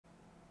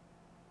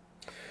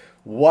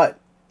What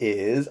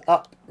is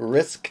up,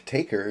 risk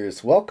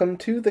takers? Welcome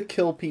to the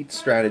Kill Pete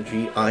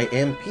strategy. I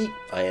am Pete.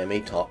 I am a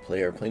top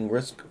player playing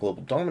Risk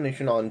Global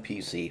Domination on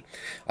PC.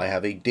 I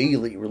have a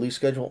daily release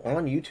schedule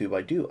on YouTube.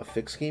 I do a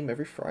fixed game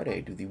every Friday.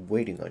 I do the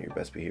Waiting on Your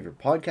Best Behavior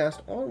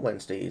podcast on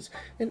Wednesdays,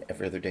 and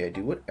every other day I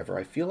do whatever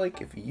I feel like.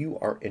 If you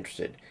are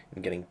interested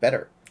in getting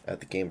better at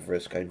the game of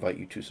Risk, I invite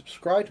you to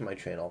subscribe to my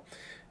channel.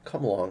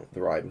 Come along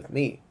the ride with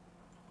me.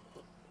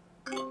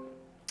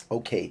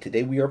 Okay,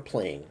 today we are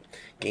playing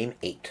Game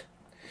 8.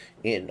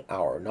 In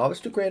our Novice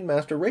to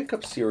Grandmaster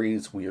rank-up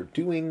series, we are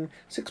doing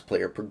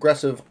 6-player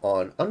progressive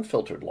on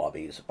unfiltered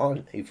lobbies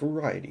on a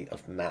variety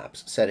of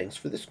maps. Settings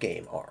for this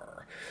game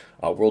are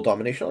World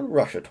Domination on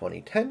Russia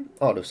 2010,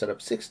 Auto Setup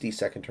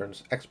 60-second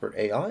turns, Expert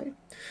AI,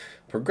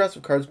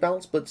 Progressive cards,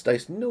 Balance, Blitz,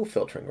 Dice, no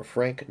filtering or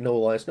frank, no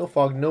lies, no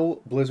fog,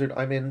 no blizzard.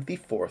 I'm in the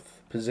 4th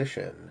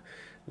position.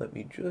 Let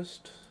me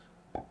just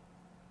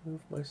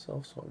move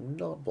myself so I'm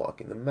not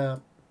blocking the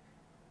map.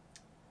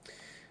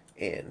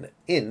 And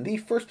in the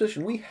first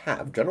position, we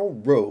have General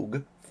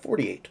Rogue,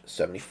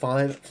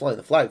 4875, flying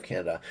the flag of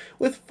Canada,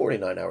 with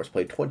 49 hours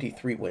played,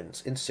 23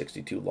 wins, and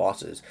 62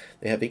 losses.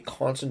 They have a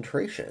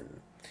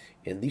concentration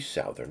in the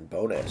Southern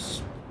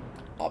bonus.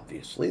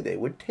 Obviously, they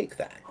would take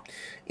that.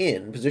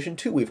 In position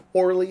 2, we have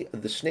Aurelie,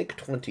 the Snake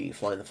 20,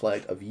 flying the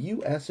flag of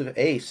US of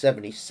A,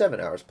 77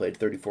 hours played,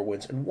 34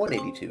 wins, and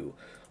 182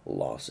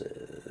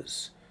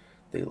 losses.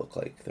 They look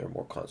like they're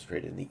more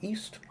concentrated in the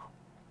East.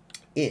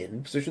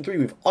 In position 3,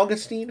 we have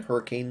Augustine,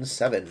 Hurricane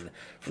 7,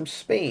 from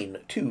Spain,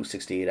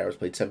 268 hours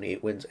played,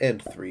 78 wins,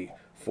 and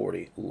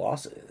 340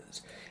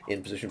 losses.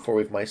 In position 4,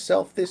 we have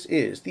myself. This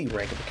is the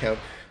rank-up account,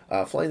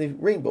 flying the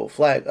rainbow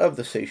flag of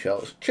the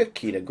Seychelles,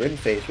 Chiquita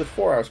Grinface, with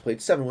 4 hours played,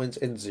 7 wins,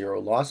 and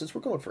 0 losses. We're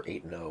going for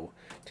 8-0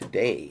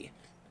 today.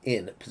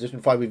 In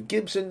position 5, we have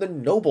Gibson, the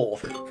Noble,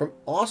 from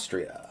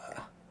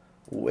Austria,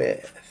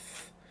 with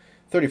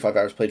 35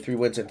 hours played, 3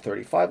 wins, and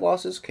 35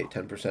 losses. Okay,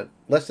 10%,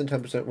 less than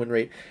 10% win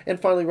rate.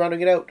 And finally, rounding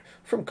it out,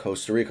 from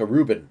Costa Rica,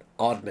 Ruben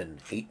Oddman,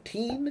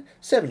 18,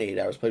 78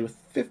 hours played with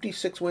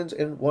 56 wins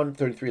and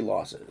 133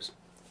 losses.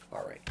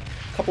 All right,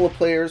 couple of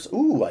players.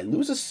 Ooh, I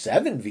lose a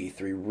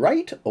 7v3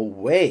 right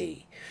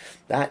away.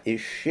 That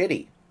is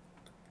shitty.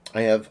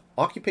 I have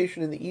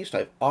occupation in the east, I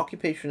have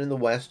occupation in the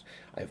west,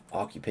 I have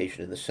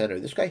occupation in the center.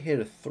 This guy hit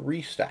a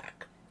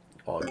 3-stack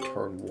on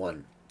turn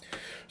 1.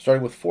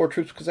 Starting with 4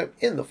 troops because I'm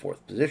in the 4th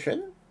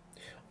position.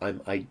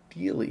 I'm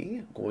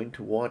ideally going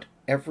to want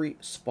every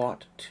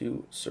spot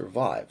to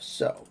survive.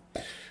 So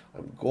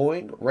I'm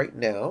going right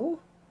now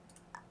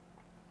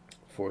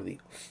for the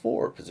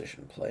 4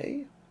 position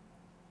play.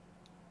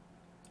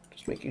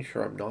 Just making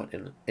sure I'm not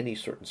in any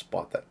certain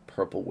spot that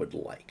purple would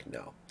like.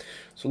 No.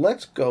 So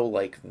let's go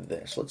like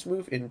this. Let's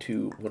move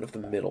into one of the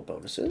middle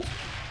bonuses,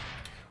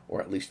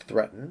 or at least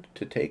threaten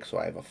to take. So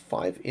I have a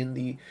 5 in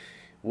the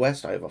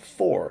west, I have a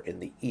 4 in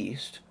the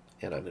east,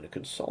 and I'm going to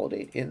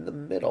consolidate in the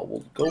middle.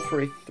 We'll go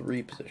for a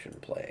 3-position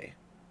play.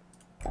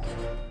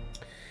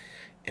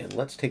 And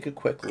let's take a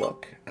quick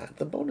look at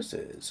the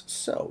bonuses.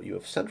 So you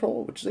have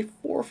Central, which is a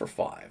 4 for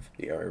 5.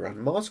 The area around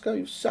Moscow, you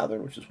have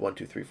Southern, which is 1,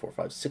 2, 3, 4,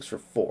 5, 6 for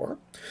 4.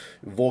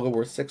 Volga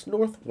worth 6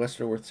 north,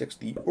 Western worth 6.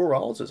 The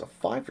Urals is a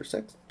 5 for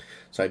 6.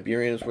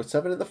 Siberian is worth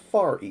 7, and the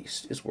Far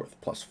East is worth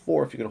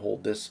 +4. If you can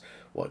hold this,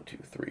 1, 2,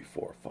 3,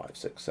 4, 5,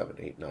 6, 7,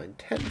 8, 9,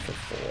 10 for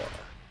 4.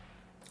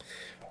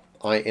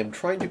 I am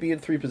trying to be in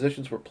 3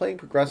 positions. We're playing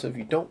progressive.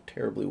 You don't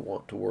terribly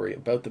want to worry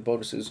about the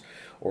bonuses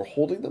or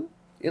holding them.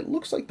 It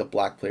looks like the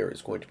black player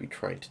is going to be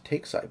trying to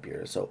take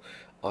Siberia, so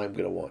I'm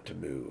going to want to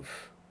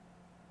move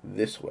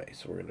this way.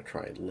 So we're going to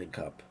try and link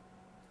up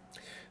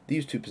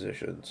these 2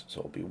 positions. So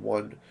it'll be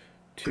 1,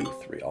 2,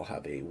 3. I'll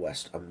have a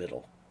west, a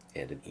middle,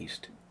 and an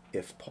east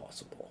if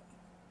possible.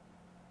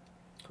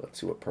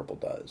 Let's see what purple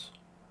does.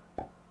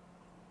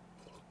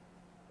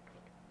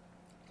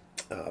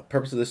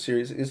 Purpose of this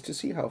series is to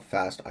see how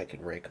fast I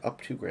can rank up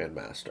to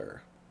Grandmaster.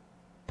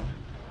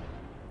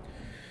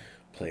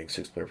 Playing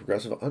 6-player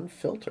progressive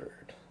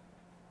unfiltered.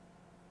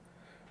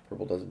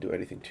 Purple doesn't do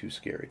anything too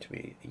scary to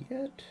me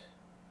yet.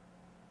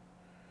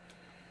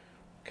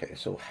 Okay,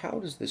 so how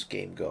does this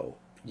game go?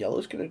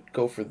 Yellow's going to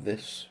go for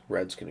this.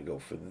 Red's going to go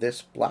for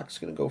this. Black's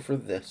going to go for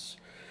this.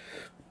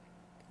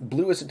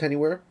 Blue isn't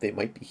anywhere. They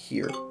might be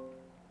here.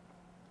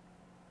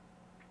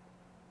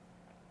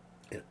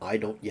 And I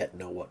don't yet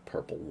know what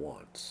purple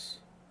wants.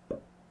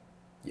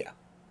 Yeah.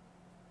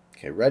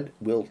 Okay, red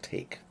will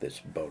take this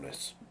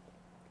bonus.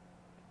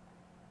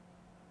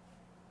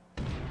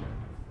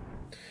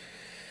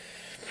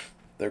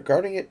 They're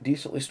guarding it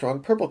decently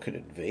strong. Purple can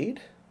invade.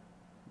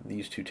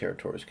 These 2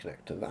 territories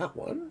connect to that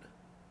one.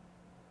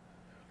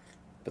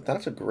 But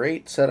that's a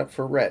great setup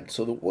for red.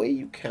 So the way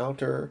you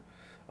counter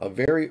a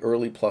very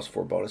early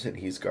 +4 bonus, and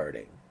he's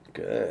guarding.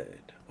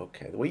 Good.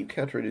 Okay, the way you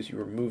counter it is you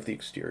remove the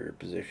exterior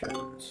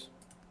positions.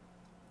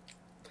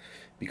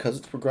 Because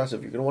it's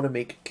progressive, you're going to want to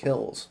make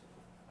kills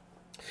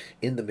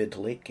in the mid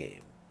to late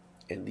game.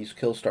 And these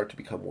kills start to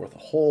become worth a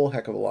whole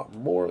heck of a lot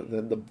more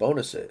than the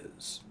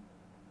bonuses.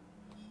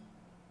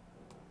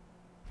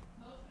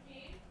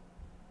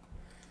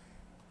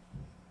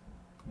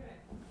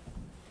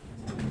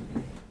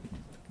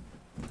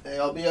 Hey,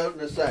 I'll be out in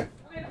a sec.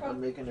 Okay, no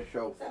I'm making a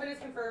show. 7 is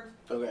confirmed.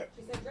 Okay.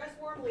 She said, dress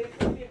warmly, it's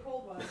going to be a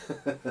cold one.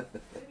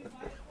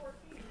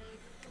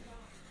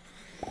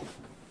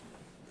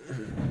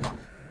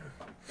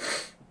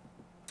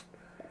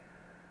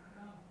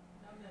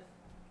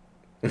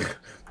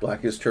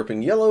 Black is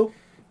chirping yellow,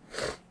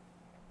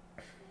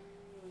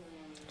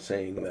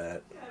 saying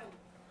that,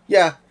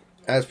 yeah,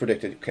 as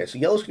predicted. Okay, so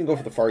yellow's going to go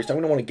for the far east. I'm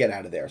going to want to get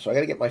out of there, so I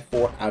got to get my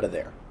 4 out of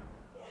there.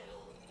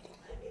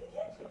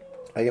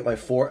 I get my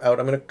 4 out.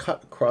 I'm going to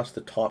cut across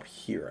the top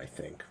here, I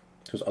think,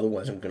 because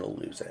otherwise I'm going to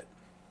lose it.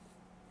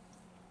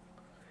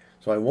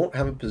 So I won't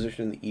have a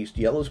position in the east.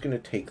 Yellow's going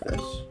to take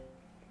this.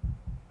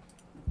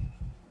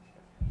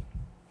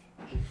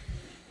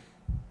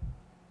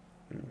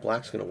 And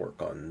black's going to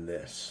work on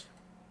this.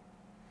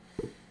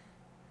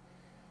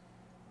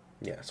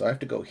 Yeah, so I have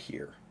to go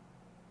here.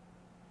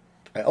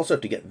 I also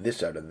have to get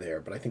this out of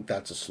there, but I think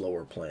that's a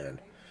slower plan.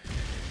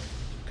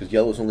 Because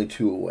yellow's only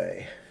 2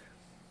 away.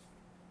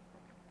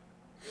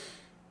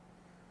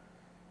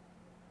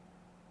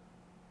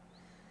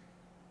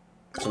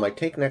 So my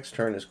take next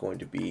turn is going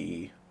to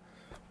be...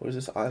 What is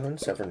this island?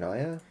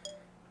 Severnaya?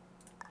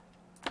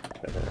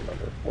 Never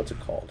remember. What's it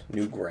called?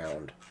 New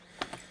Ground.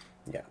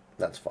 Yeah,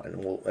 that's fine.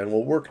 And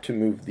we'll work to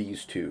move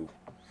these 2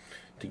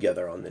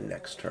 together on the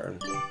next turn.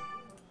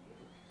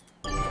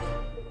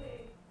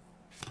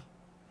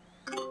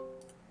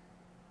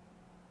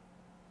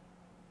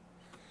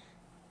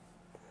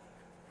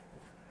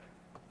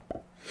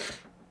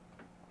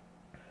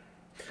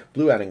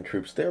 Blue adding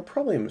troops there,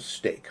 probably a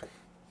mistake.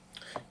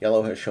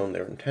 Yellow has shown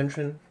their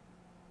intention,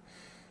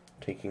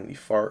 taking the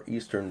far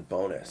eastern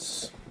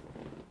bonus.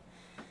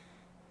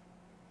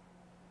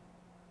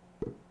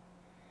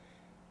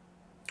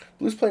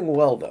 Blue's playing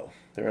well, though.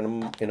 They're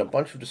in a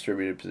bunch of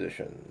distributed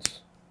positions.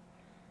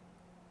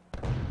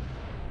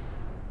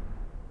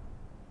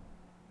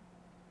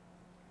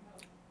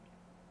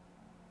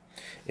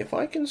 If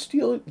I can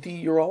steal the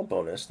Ural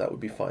bonus, that would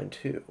be fine,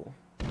 too.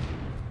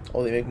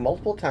 Oh, they make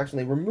multiple attacks, and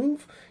they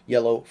remove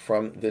yellow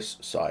from this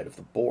side of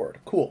the board.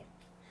 Cool.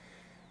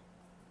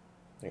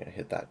 They're going to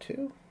hit that,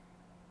 too?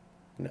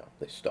 No,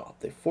 they stop.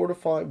 They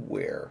fortify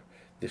where?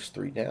 This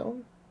 3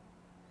 down?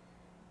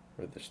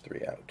 Or this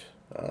 3 out?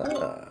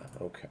 Ah,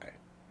 okay.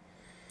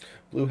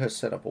 Blue has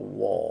set up a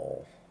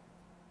wall.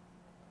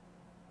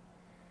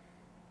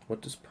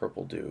 What does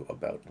purple do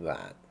about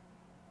that?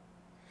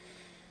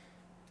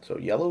 So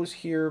yellow is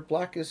here,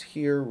 black is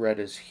here, red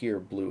is here,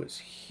 blue is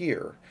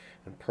here,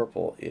 and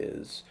purple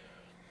is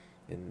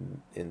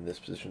in this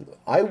position.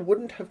 I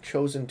wouldn't have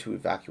chosen to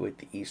evacuate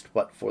the east,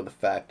 but for the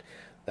fact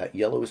that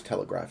yellow is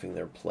telegraphing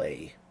their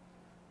play,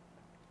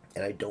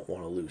 and I don't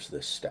want to lose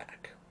this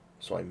stack,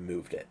 so I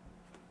moved it.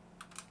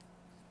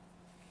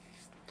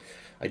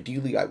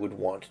 Ideally, I would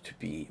want to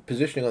be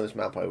positioning on this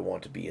map. I would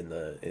want to be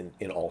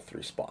in all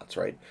 3 spots,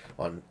 right,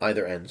 on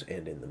either ends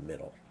and in the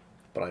middle.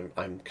 But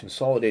I'm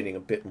consolidating a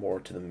bit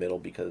more to the middle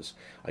because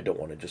I don't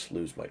want to just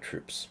lose my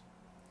troops.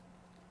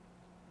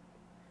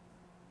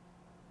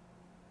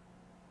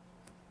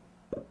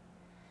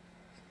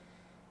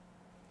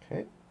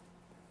 Okay.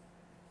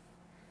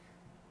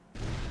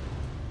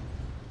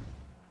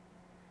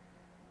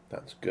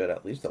 That's good.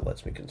 At least that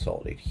lets me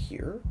consolidate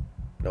here.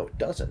 No, it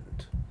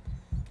doesn't.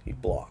 He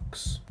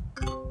blocks.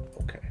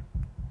 Okay.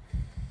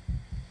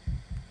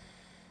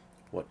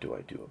 What do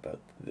I do about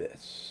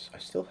this? I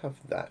still have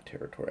that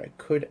territory. I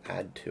could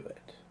add to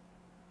it.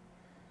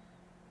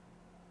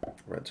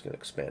 Red's going to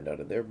expand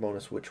out of their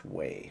bonus which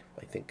way?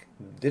 I think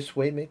this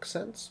way makes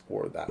sense,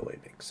 or that way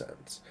makes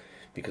sense,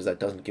 because that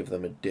doesn't give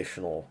them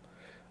additional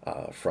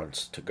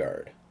fronts to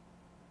guard.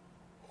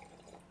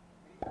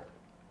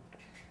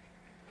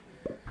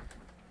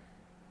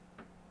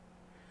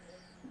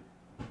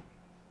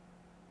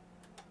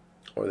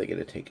 Or they get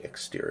to take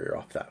exterior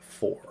off that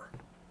 4.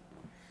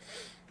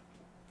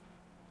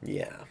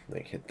 Yeah,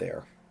 they hit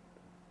there.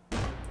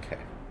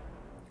 Okay.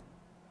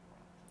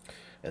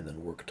 And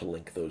then work to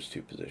link those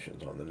 2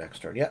 positions on the next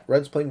turn. Yeah,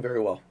 red's playing very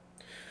well.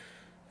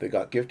 They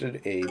got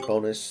gifted a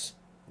bonus.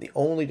 The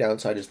only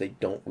downside is they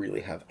don't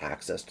really have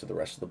access to the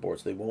rest of the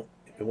board, so it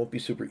won't be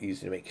super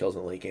easy to make kills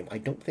in the late game. I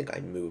don't think I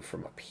move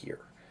from up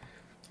here.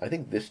 I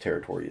think this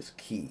territory is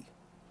key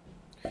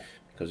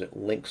because it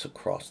links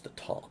across the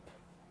top.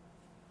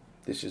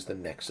 This is the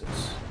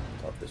nexus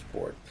of this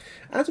board.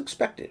 As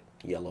expected,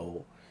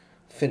 yellow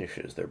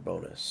finishes their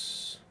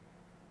bonus.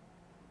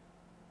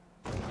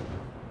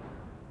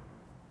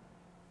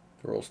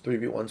 Rolls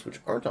 3v1s, which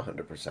aren't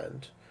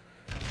 100%.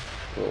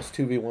 Rolls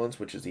 2v1s,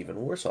 which is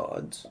even worse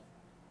odds.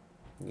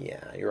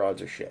 Yeah, your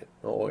odds are shit.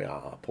 Oh yeah,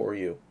 poor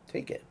you.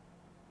 Take it.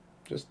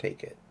 Just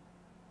take it.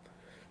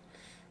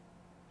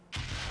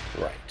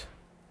 Right.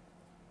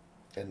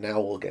 And now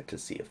we'll get to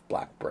see if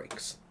black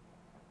breaks.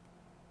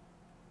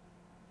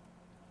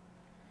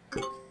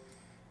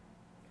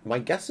 My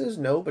guess is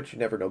no, but you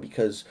never know,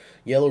 because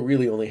yellow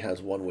really only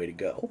has one way to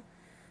go,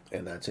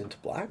 and that's into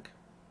black.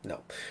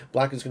 No.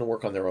 Black is going to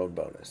work on their own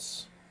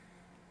bonus.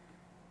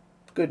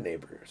 Good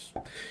neighbors.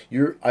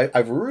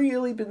 I've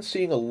really been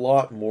seeing a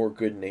lot more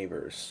good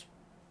neighbors.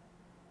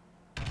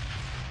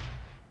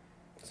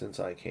 since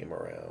I came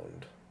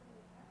around.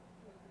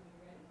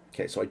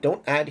 Okay, so I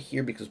don't add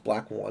here because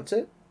black wants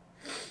it.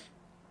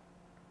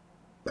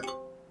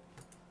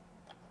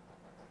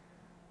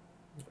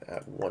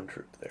 Add one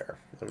troop there.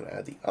 I'm going to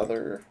add the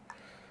other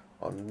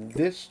on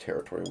this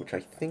territory, which I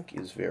think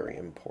is very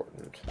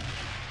important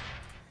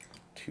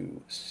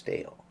to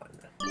stay on.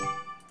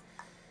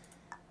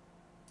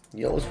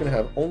 Yellow's going to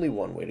have only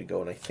one way to go,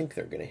 and I think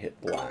they're going to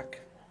hit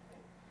black.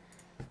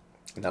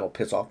 And that'll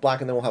piss off black,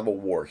 and then we'll have a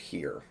war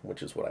here,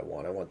 which is what I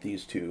want. I want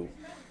these two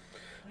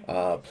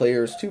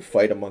players to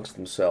fight amongst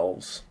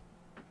themselves.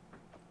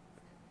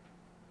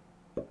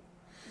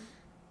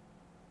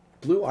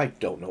 Blue, I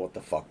don't know what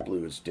the fuck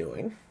blue is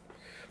doing,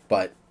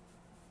 but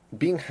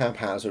being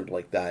haphazard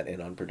like that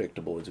and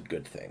unpredictable is a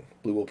good thing.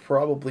 Blue will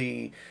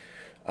probably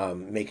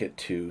make it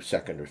to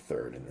second or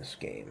third in this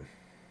game.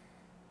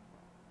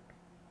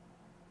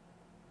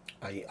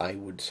 I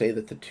would say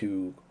that the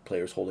two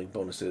players holding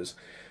bonuses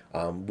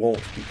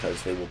won't,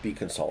 because they will be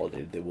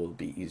consolidated. They will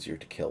be easier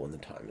to kill when the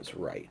time is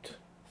right.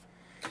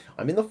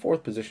 I'm in the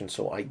 4th position,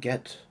 so I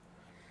get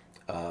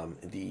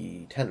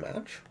the 10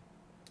 match,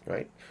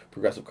 right?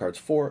 Progressive cards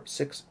 4,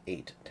 6,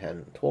 8,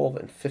 10, 12,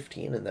 and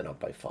 15, and then up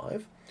by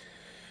 5.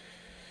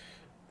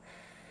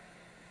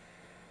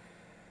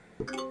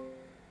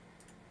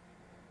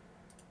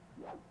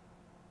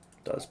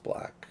 Does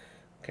black.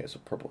 Okay, so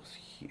purple's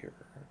here.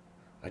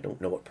 I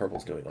don't know what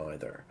purple's doing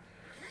either.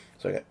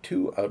 So I got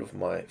 2 out of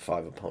my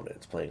 5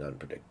 opponents playing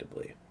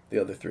unpredictably. The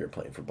other 3 are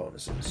playing for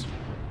bonuses.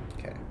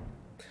 Okay.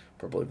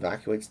 Purple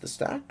evacuates the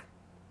stack.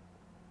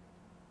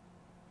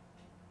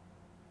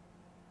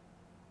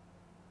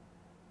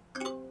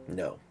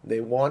 No.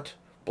 They want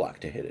black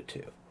to hit it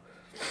too.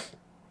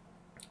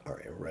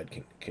 Alright,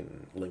 red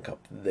can link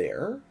up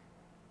there.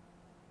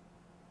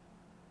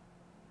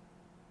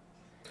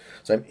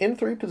 So I'm in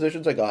 3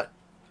 positions. I got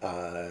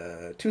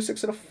 2,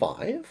 6, and a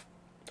 5.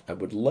 I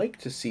would like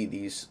to see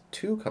these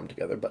 2 come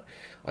together, but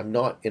I'm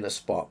not in a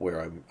spot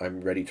where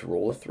I'm ready to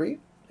roll a 3,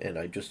 and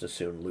I just as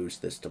soon lose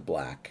this to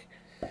black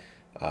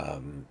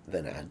than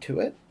add to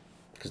it,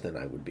 because then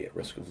I would be at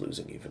risk of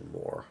losing even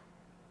more.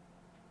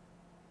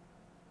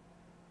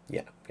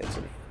 Yeah,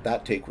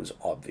 that take was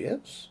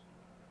obvious.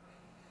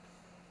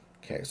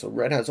 Okay, so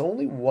red has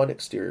only 1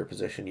 exterior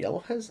position,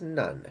 yellow has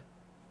none,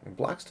 and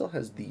black still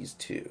has these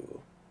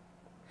 2.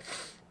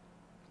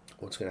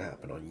 What's going to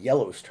happen on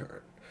yellow's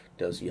turn?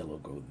 Does yellow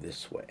go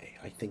this way?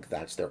 I think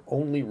that's their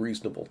only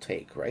reasonable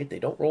take, right? They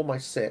don't roll my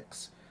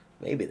 6.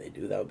 Maybe they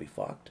do. That would be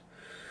fucked.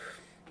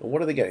 And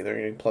what are they getting? They're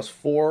getting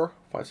 +4,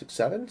 5, 6,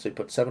 7. So you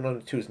put 7 on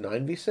the 2 is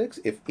 9v6.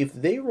 If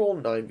they roll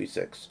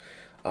 9v6,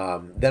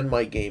 then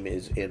my game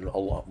is in a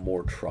lot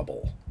more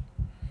trouble.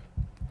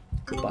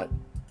 But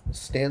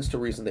stands to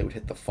reason they would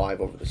hit the 5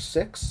 over the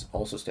 6.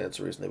 Also stands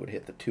to reason they would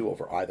hit the 2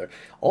 over either.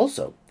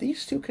 Also,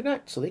 these 2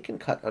 connect, so they can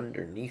cut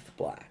underneath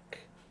black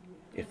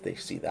if they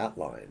see that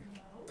line.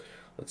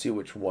 Let's see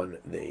which one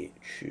they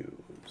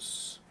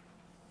choose.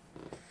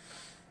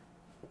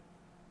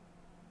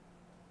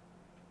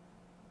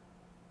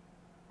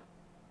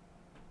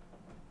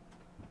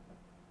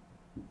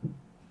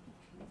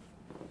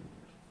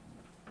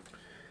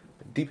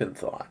 Deep in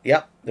thought.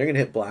 Yep, they're going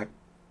to hit black.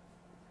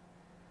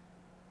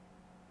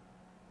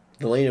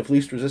 The lane of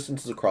least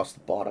resistance is across the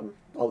bottom.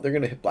 Oh, they're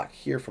going to hit black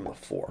here from the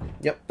 4.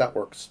 Yep, that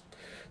works.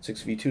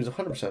 6v2 is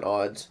 100%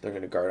 odds. They're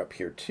going to guard up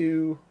here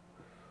too.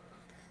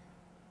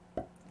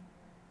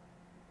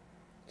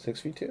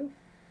 6v2?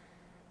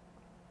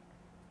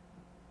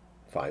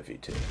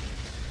 5v2.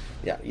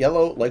 Yeah,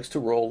 yellow likes to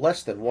roll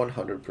less than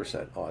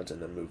 100% odds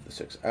and then move the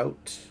 6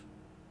 out.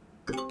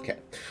 Okay,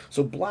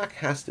 so black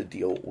has to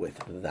deal with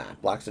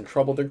that. Black's in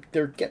trouble.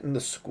 They're getting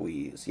the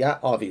squeeze. Yeah,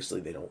 obviously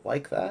they don't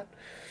like that.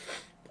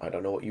 I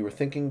don't know what you were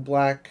thinking,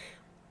 black.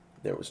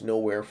 There was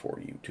nowhere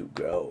for you to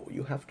go.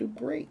 You have to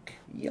break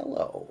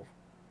yellow.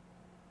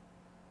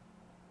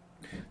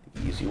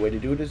 The easy way to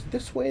do it is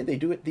this way. They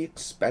do it the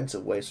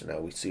expensive way, so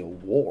now we see a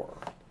war.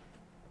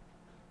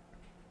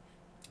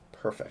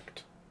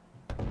 Perfect.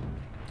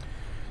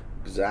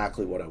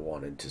 Exactly what I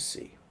wanted to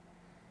see.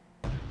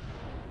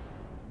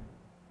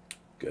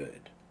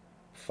 Good.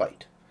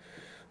 Fight.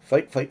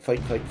 Fight, fight,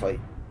 fight, fight, fight.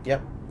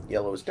 Yep.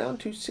 Yellow is down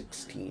to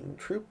 16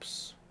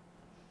 troops,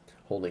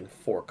 holding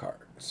 4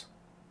 cards.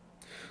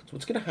 So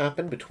what's going to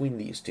happen between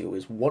these 2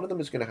 is one of them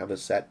is going to have a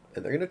set,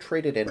 and they're going to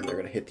trade it in, and they're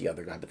going to hit the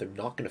other guy, but they're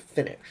not going to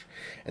finish.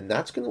 And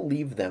that's going to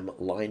leave them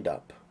lined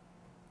up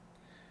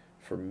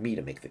for me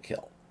to make the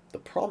kill. The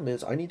problem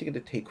is I need to get a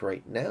take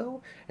right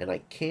now, and I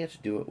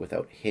can't do it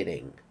without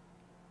hitting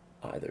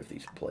either of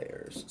these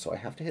players. So I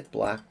have to hit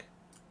black.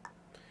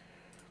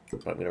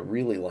 But I'm going to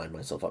really line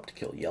myself up to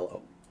kill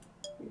yellow.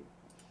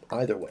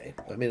 Either way,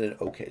 I'm in an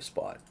okay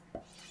spot.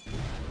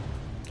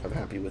 I'm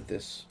happy with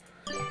this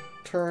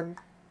turn.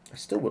 I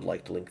still would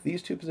like to link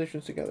these 2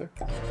 positions together.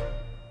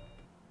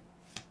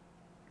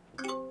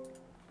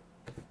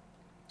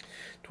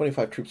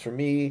 25 troops for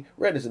me.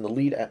 Red is in the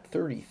lead at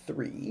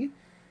 33.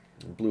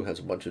 And blue has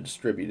a bunch of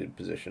distributed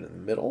position in the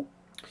middle.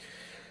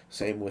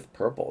 Same with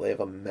purple. They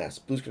have a mess.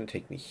 Blue's going to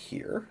take me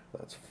here.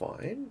 That's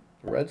fine.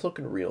 Red's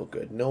looking real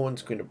good. No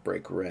one's going to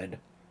break red.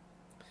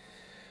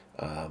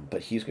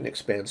 But he's going to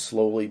expand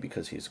slowly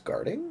because he's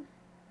guarding.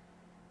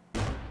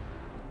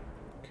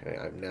 Okay,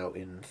 I'm now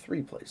in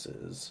 3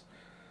 places,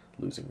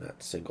 losing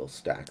that single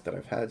stack that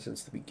I've had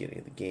since the beginning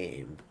of the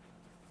game.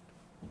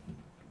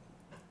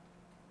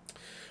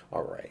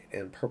 Alright,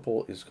 and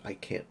purple is... I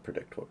can't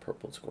predict what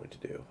purple's going to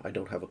do. I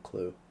don't have a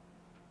clue.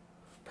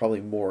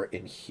 Probably more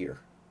in here,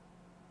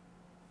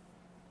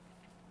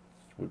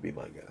 would be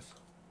my guess.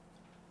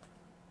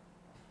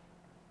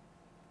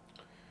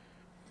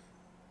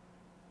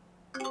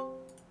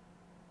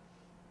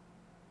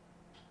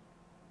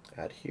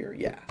 Add here,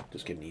 yeah,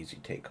 just get an easy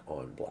take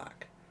on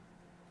black.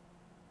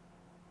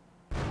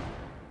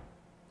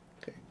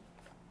 Okay.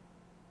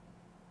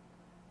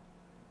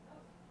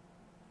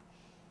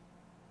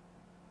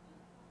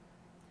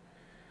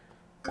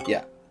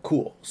 Yeah,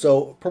 cool.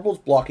 So purple's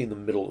blocking the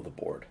middle of the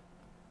board.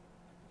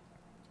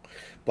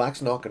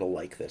 Black's not going to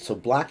like this. So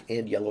black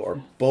and yellow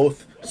are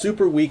both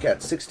super weak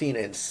at 16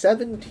 and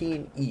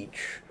 17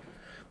 each,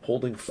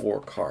 holding 4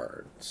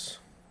 cards.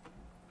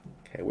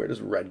 Okay, where does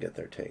red get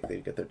their take? They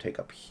get their take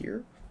up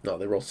here? No,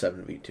 they roll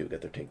 7v2,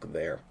 get their take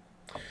there.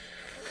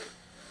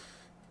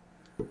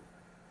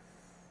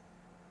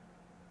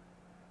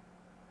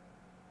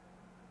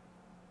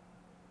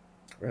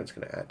 Red's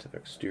going to add to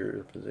their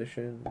exterior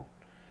position.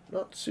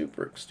 Not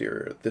super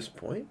exterior at this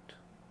point.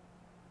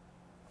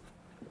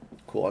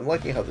 Cool, I'm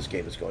liking how this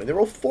game is going. They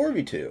roll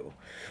 4v2.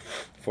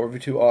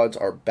 4v2 odds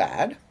are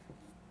bad.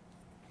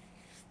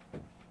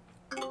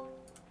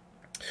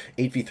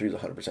 8v3 is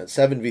 100%.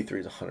 7v3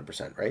 is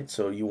 100%, right?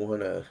 So you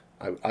want to...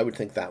 I would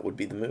think that would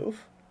be the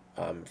move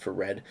for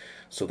red,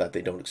 so that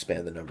they don't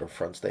expand the number of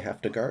fronts they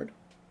have to guard,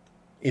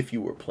 if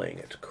you were playing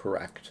it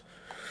correct.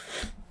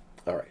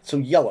 All right, so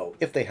yellow,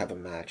 if they have a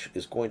match,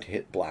 is going to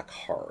hit black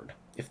hard.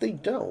 If they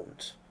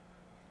don't,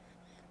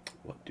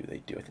 what do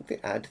they do? I think they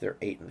add to their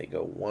 8 and they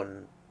go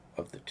one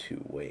of the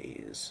 2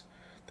 ways.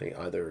 They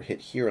either hit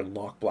here and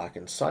lock black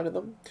inside of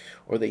them,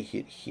 or they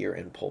hit here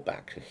and pull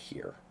back to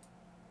here.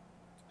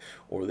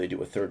 Or they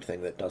do a third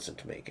thing that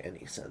doesn't make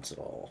any sense at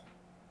all.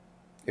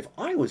 If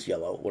I was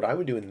yellow, what I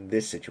would do in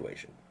this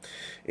situation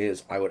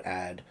is I would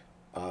add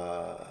 2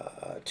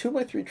 of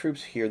my 3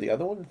 troops here, the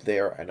other one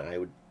there, and I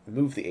would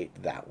move the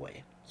 8 that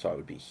way. So I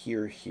would be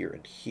here, here,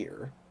 and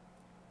here.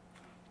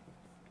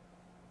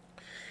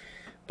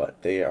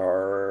 But they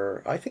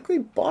are... I think they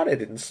bought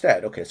it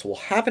instead. Okay, so we'll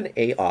have an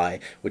AI,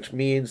 which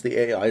means the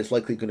AI is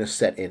likely going to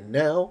set in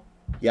now.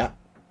 Yeah.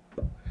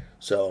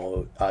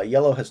 So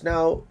yellow has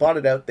now bought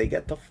it out. They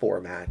get the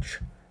 4 match,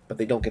 but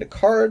they don't get a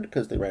card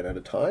because they ran out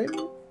of time.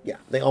 Yeah,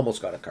 they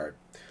almost got a card.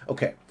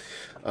 Okay.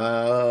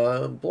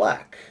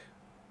 Black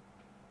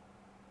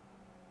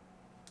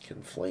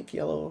can flank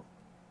yellow.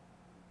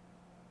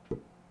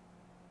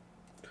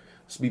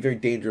 This will be very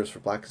dangerous for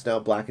black because now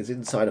black is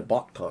inside a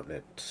bot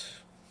continent.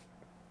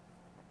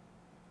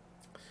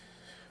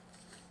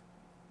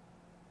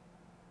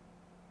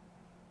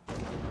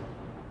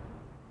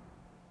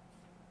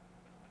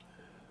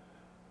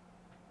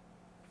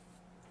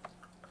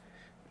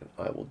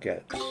 I will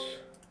get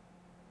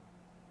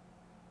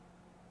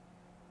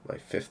my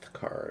 5th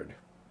card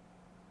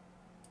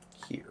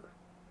here.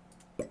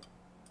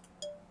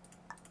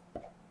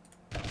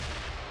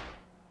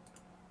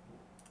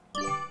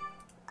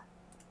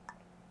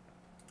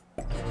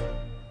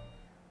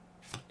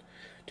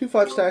 Two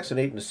 5 stacks, an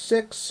 8 and a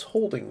 6,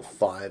 holding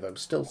 5. I'm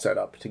still set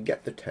up to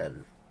get the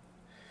 10.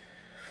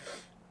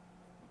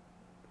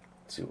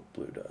 Let's see what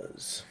blue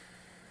does.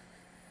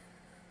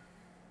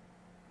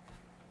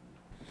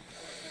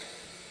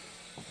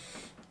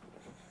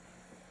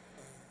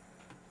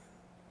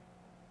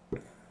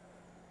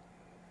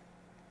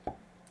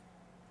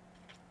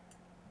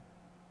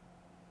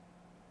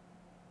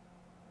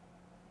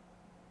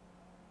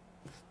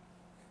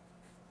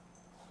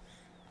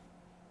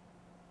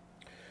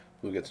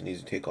 Blue gets an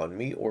easy take on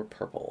me or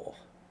purple.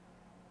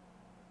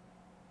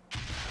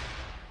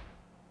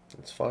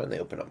 That's fine. They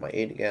open up my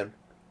 8 again.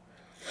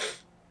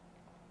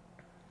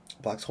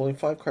 Black's holding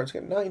 5 cards,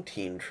 get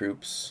 19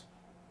 troops.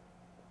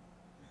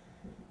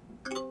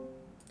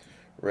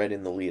 Red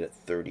in the lead at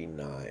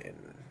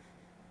 39.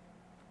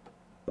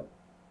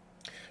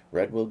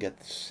 Red will get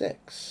the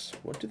 6.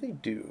 What do they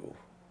do?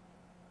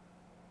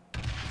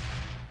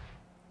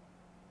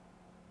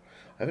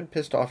 I haven't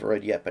pissed off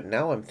red yet, but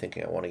now I'm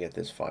thinking I want to get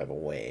this 5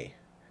 away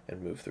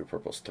and move through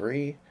purple's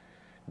 3.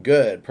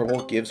 Good.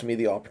 Purple gives me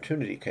the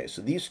opportunity. Okay,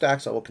 so these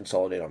stacks I will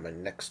consolidate on my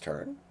next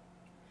turn.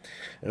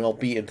 And I'll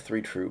be in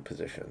 3 true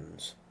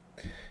positions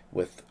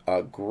with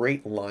a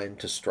great line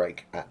to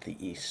strike at the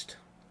east.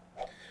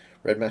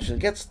 Red matches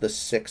gets the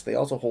 6. They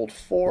also hold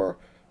 4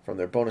 from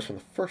their bonus from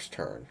the first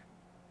turn.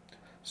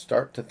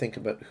 Start to think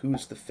about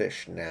who's the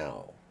fish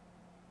now.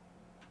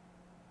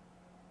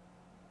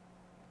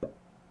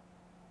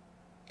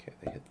 Okay,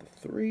 they hit the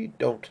 3.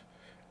 Don't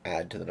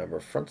add to the number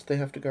of fronts they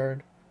have to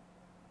guard.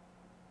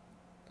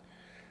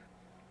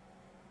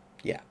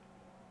 Yeah.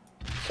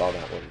 Saw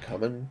that one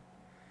coming.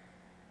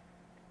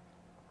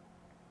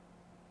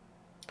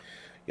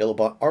 Yellow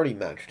bot already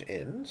matched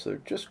in, so they're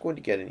just going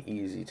to get an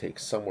easy take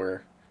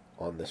somewhere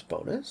on this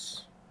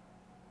bonus.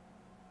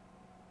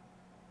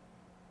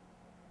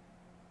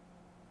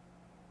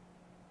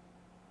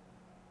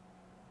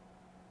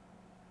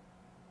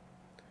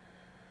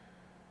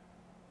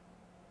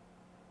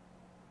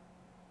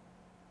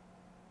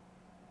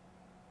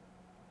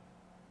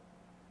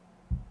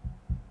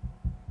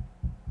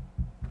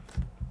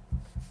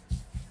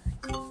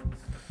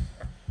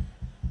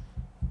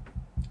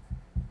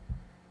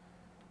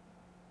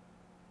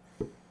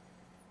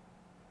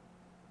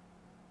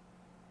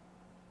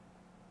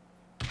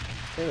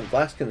 And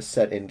black's going to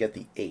set in, get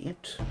the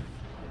 8.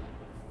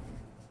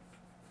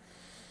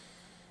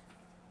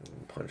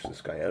 And punch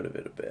this guy out of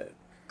it a bit.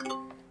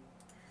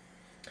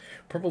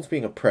 Purple's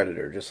being a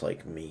predator, just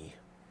like me.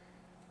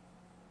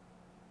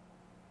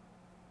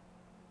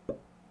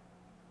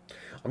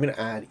 I'm going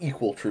to add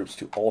equal troops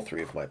to all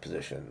 3 of my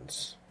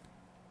positions.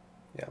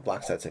 Yeah,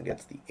 black sets in,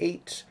 gets the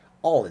 8,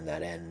 all in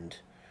that end.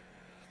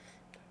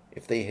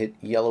 If they hit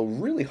yellow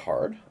really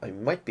hard, I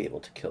might be able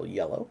to kill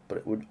yellow, but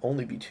it would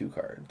only be 2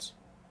 cards.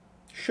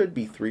 Should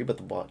be 3, but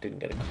the bot didn't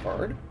get a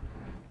card.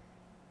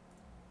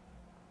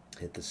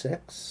 Hit the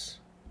 6.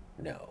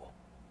 No.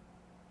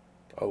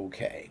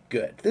 Okay,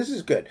 good. This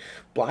is good.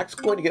 Black's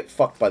going to get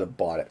fucked by the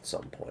bot at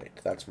some point.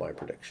 That's my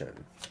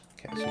prediction.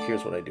 Okay, so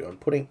here's what I do. I'm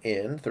putting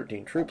in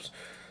 13 troops.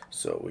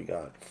 So we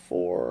got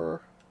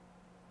 4.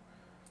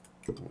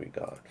 We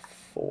got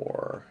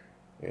 4.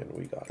 And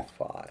we got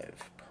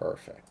 5.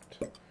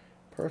 Perfect.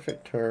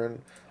 Perfect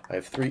turn. I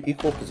have 3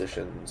 equal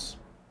positions.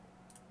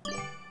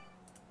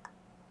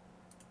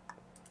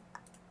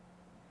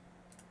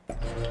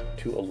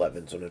 Two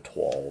 11s and a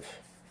 12.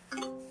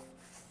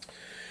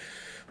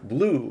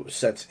 Blue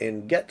sets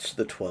in, gets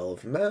the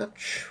 12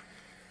 match.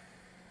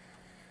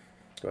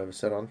 Do I have a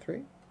set on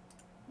 3?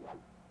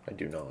 I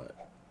do not.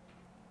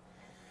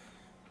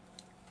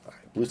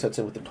 Alright, blue sets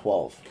in with the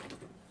 12.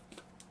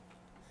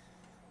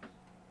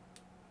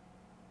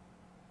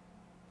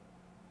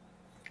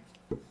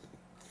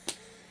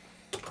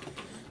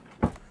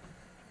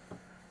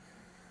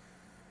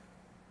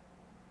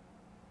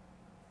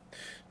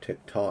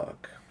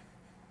 Tick-tock.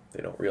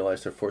 They don't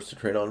realize they're forced to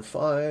trade on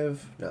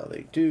 5. Now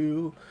they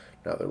do.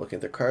 Now they're looking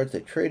at their cards.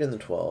 They trade in the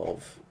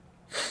 12.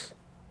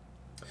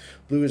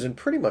 Blue is in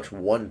pretty much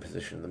one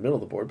position in the middle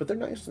of the board, but they're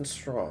nice and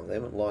strong. They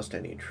haven't lost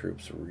any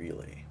troops,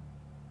 really.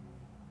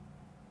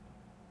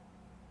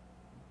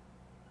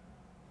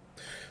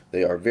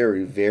 They are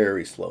very,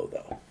 very slow,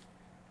 though.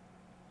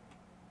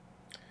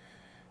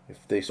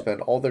 If they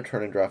spend all their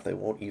turn in draft, they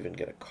won't even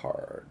get a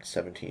card.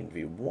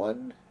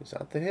 17v1. Is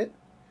that the hit?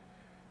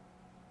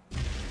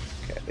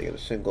 Okay, they get a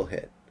single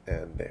hit,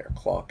 and their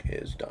clock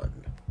is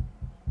done.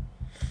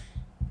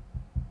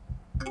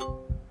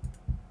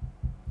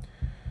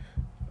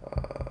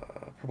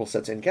 Purple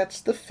sets in,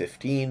 gets the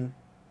 15.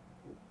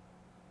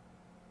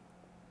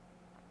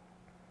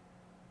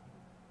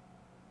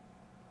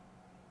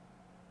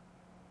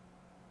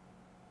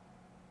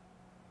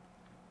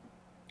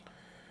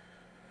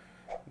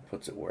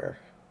 Puts it where?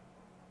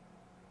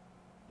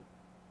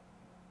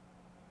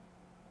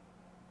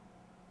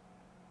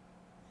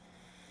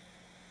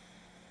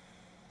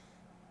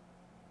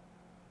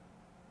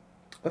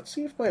 Let's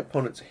see if my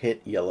opponents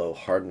hit yellow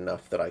hard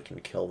enough that I can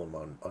kill them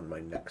on my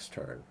next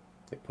turn.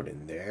 They put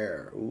in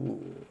there.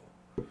 Ooh.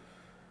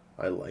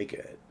 I like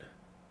it.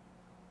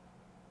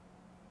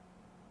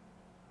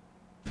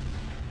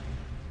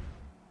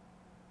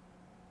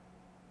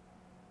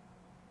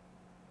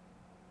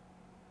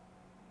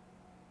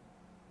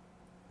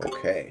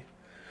 Okay.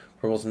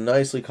 Purple's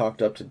nicely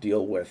cocked up to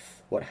deal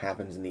with what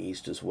happens in the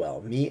east as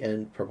well. Me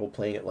and purple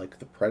playing it like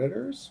the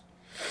Predators.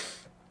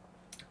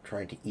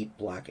 Trying to eat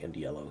black and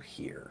yellow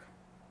here.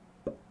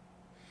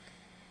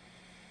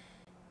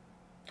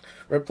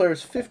 Red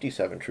players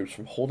 57 troops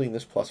from holding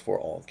this +4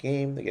 all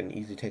game. They get an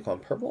easy take on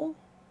purple.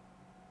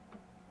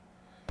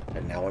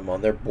 And now I'm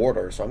on their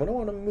border, so I'm going to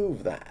want to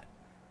move that.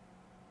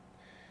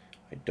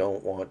 I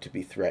don't want to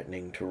be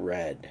threatening to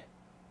red.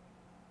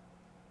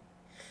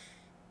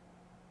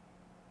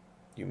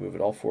 You move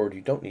it all forward.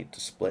 You don't need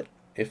to split.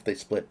 If they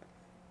split,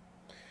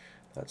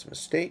 that's a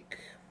mistake.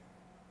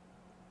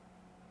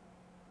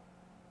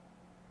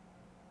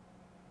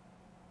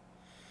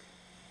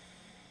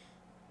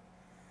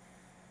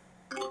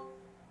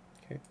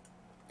 Okay.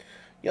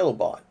 Yellow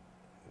bot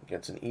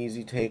gets an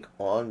easy take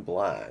on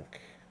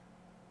black.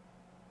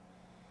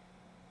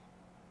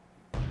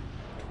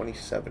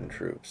 27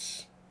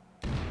 troops.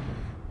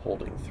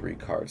 Holding 3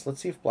 cards.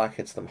 Let's see if black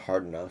hits them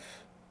hard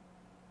enough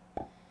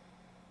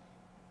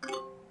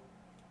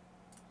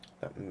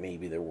that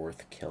maybe they're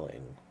worth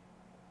killing.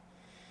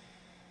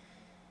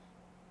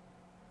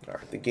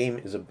 Alright, the game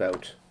is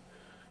about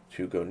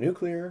to go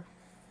nuclear.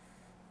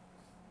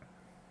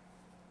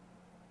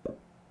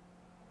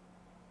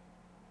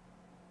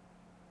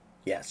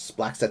 Yes,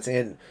 black sets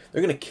in.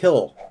 They're going to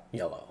kill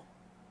yellow.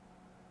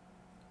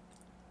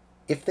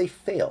 If they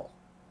fail,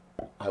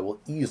 I will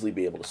easily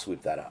be able to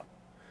sweep that up.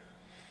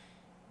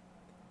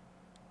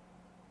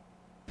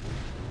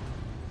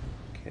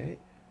 Okay,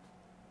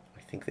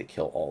 think they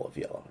kill all of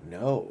yellow.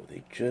 No,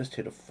 they just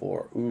hit a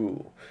 4.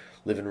 Ooh,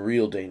 living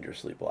real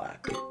dangerously,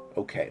 black.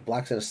 Okay,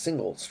 black's in a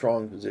single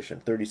strong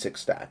position,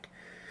 36 stack.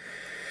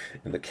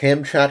 In the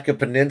Kamchatka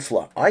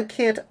Peninsula, I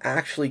can't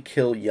actually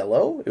kill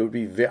yellow. It would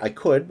be I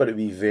could, but it would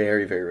be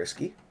very, very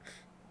risky.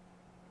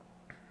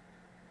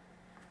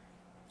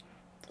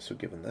 So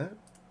given that,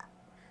 I'm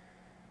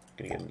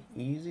going to get an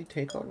easy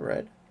take on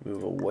red.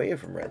 Move away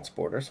from red's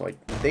border so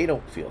they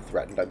don't feel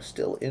threatened. I'm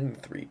still in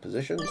 3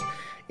 positions,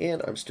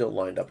 and I'm still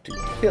lined up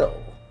to kill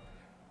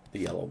the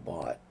yellow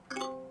bot,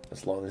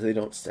 as long as they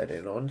don't set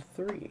in on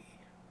 3.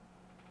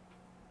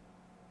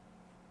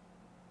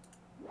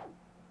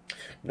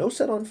 No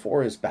set on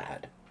 4 is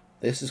bad.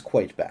 This is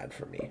quite bad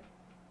for me.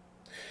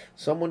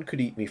 Someone could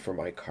eat me for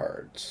my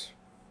cards.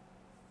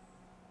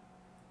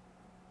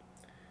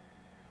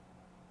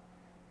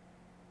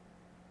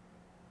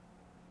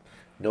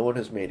 No one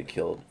has made a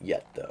kill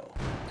yet, though.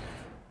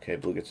 Okay,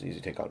 blue gets an easy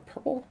take on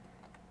purple.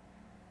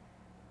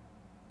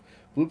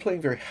 Blue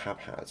playing very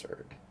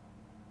haphazard.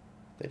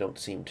 They don't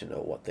seem to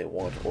know what they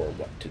want or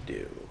what to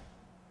do.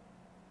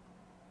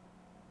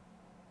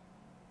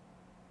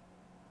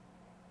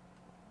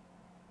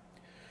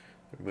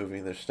 They're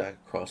moving their stack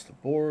across the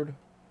board.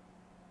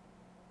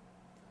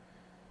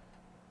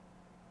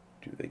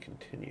 Do they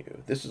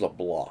continue? This is a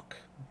block.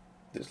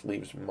 This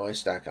leaves my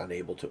stack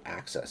unable to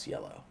access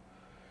yellow.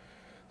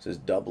 This is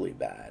doubly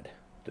bad.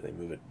 Do they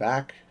move it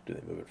back? Do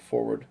they move it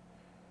forward?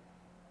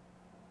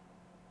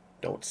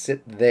 Don't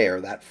sit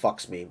there. That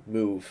fucks me.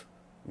 Move.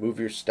 Move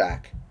your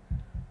stack.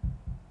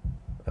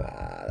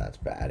 Ah, that's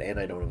bad. And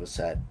I don't have a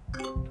set.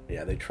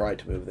 Yeah, they tried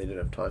to move. They didn't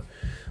have time.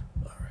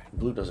 Alright.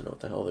 Blue doesn't know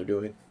what the hell they're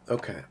doing.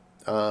 Okay.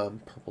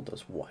 Purple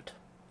does what?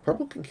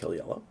 Purple can kill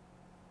yellow.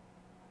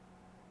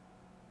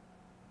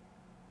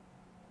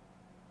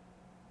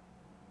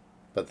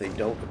 But they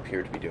don't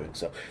appear to be doing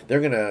so.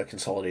 They're going to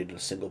consolidate in a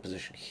single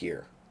position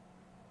here.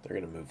 They're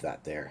going to move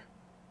that there,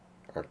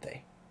 aren't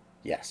they?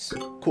 Yes.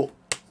 Cool.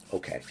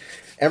 Okay.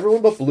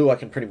 Everyone but blue I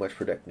can pretty much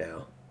predict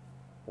now.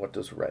 What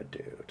does red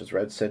do? Does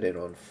red send in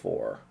on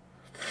 4?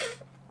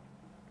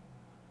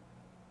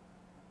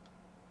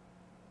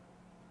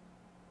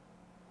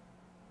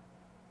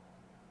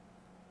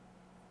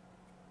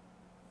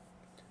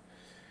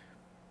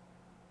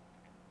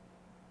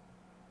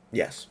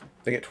 Yes.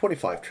 They get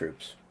 25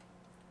 troops.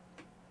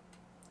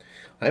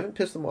 I haven't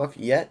pissed them off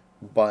yet,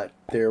 but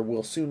there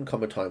will soon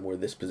come a time where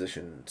this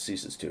position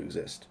ceases to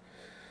exist.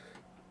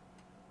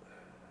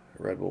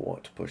 Red will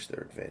want to push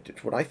their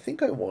advantage. What I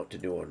think I want to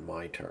do on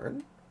my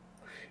turn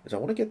is I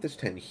want to get this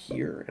 10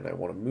 here, and I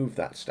want to move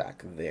that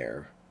stack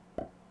there.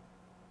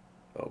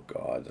 Oh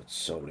god, that's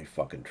so many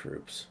fucking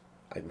troops.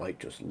 I might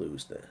just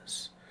lose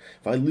this.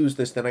 If I lose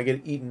this, then I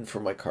get eaten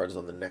for my cards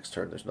on the next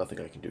turn. There's nothing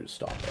I can do to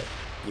stop it.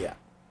 Yeah,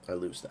 I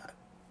lose that.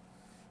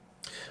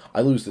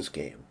 I lose this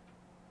game.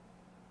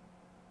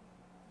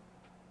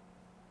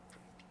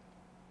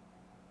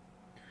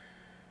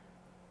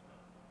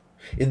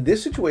 In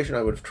this situation,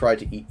 I would have tried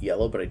to eat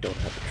yellow, but I don't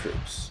have the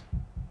troops.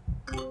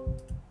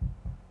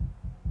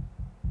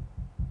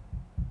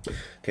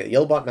 Okay, the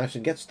yellow bot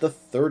matching gets the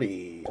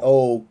 30.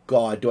 Oh,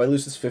 God. Do I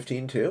lose this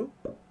 15, too?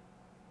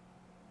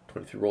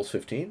 23 rolls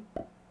 15?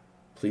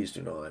 Please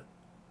do not.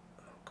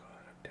 Oh, God.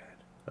 I'm dead.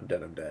 I'm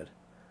dead. I'm dead.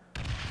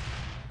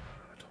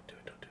 Don't do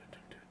it. Don't do it.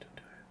 Don't do it.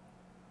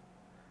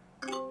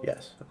 Don't do it.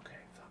 Yes. Okay.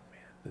 Fuck,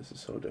 man. This is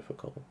so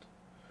difficult.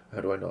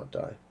 How do I not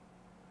die?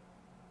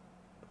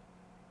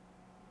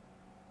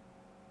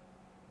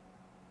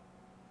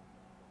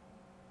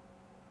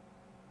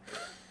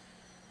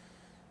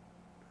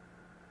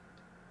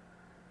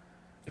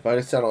 If I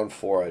had set on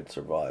 4, I'd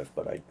survive,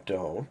 but I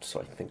don't,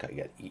 so I think I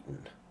get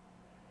eaten.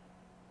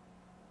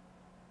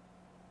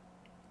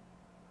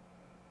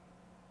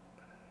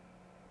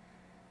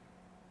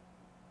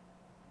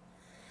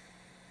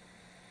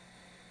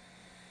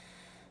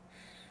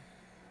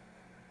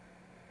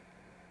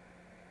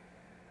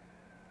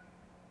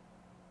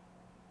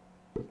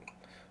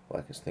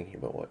 Black is thinking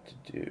about what to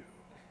do.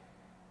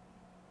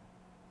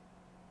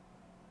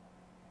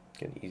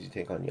 Get an easy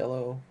take on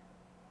yellow.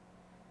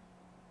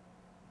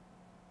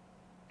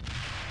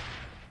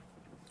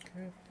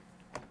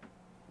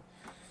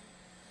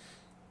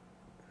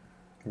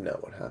 Now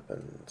what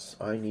happens?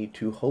 I need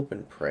to hope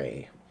and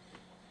pray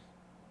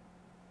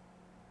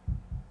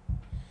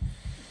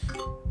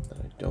that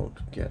I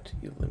don't get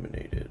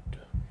eliminated.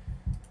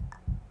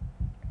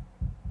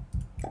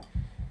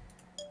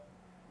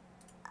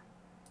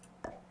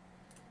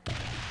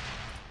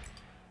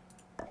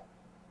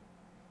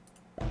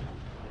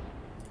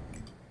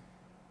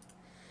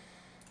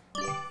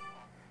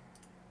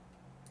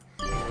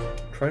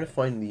 Trying to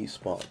find the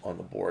spot on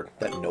the board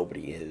that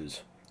nobody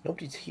is.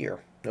 Nobody's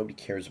here. Nobody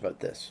cares about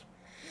this.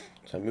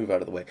 So I move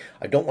out of the way.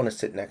 I don't want to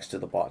sit next to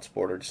the bot's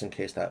border just in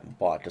case that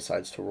bot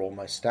decides to roll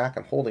my stack.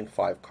 I'm holding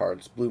 5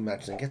 cards. Blue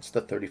matches and gets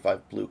the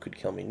 35. Blue could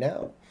kill me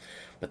now.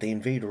 But they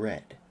invade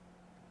red.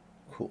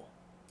 Cool.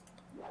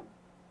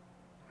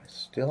 I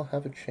still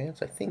have a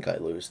chance. I think I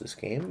lose this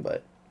game,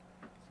 but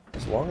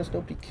as long as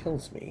nobody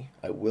kills me,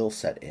 I will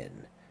set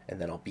in.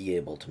 and then I'll be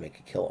able to make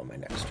a kill on my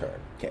next turn.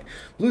 Okay,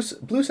 blue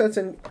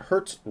sensing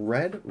hurts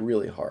red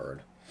really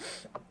hard.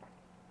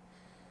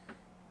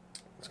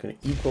 It's going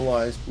to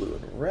equalize blue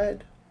and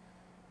red.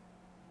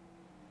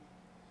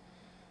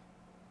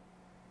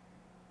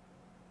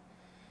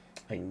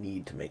 I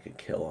need to make a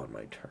kill on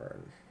my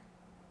turn.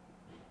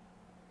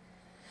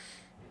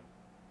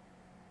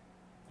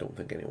 Don't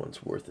think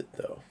anyone's worth it,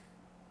 though.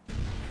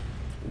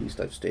 At least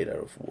I've stayed out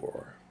of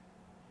war.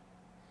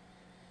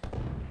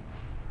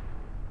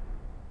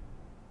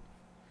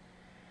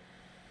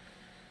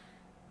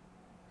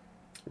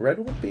 Red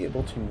won't be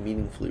able to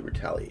meaningfully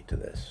retaliate to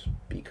this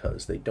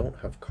because they don't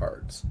have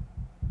cards.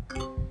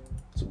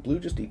 So blue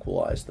just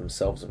equalized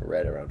themselves and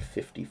red around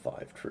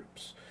 55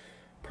 troops.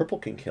 Purple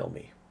can kill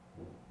me.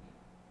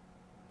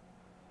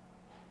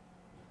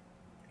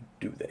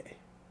 Do they?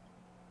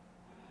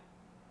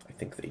 I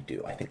think they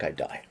do. I think I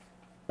die.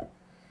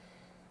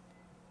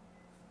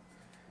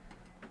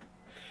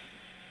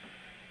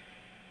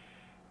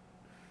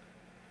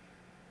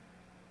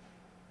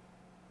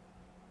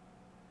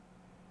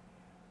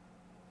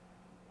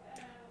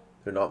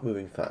 They're not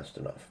moving fast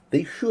enough.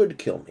 They should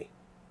kill me.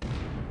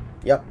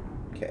 Yep.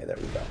 Okay, there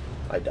we go.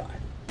 I die.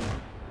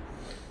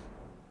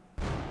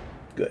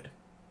 Good.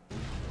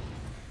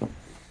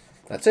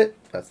 That's it.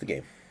 That's the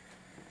game.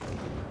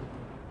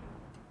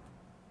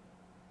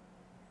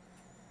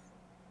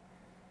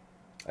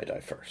 I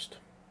die first.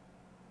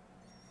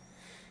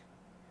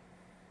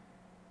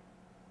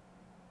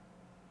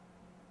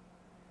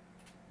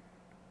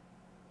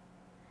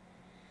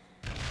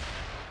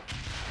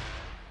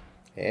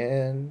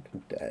 And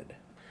dead.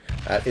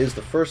 That is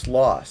the first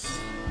loss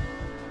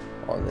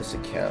on this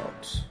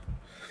account.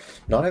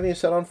 Not having a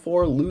set on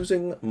 4,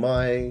 losing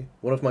one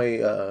of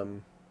my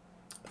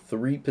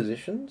 3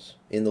 positions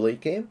in the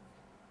late game,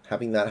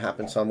 having that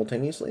happen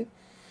simultaneously.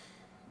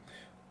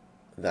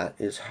 That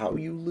is how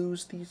you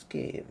lose these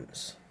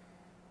games.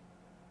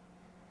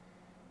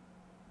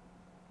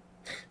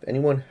 If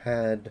anyone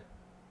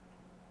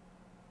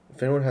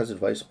has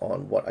advice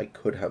on what I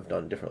could have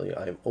done differently,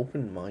 I am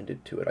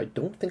open-minded to it. I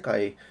don't think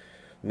I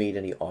made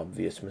any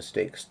obvious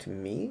mistakes to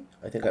me.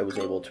 I think I was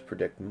able to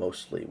predict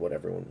mostly what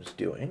everyone was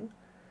doing.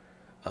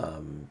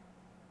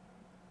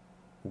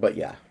 But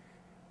yeah,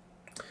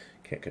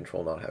 can't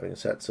control not having a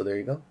set, so there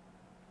you go.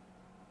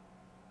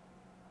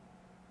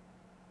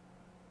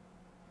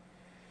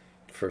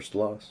 First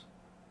loss.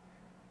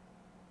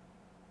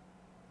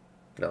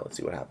 Now let's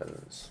see what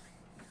happens.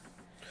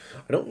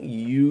 I don't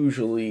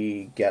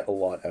usually get a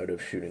lot out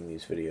of shooting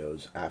these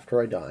videos after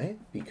I die,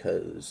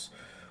 because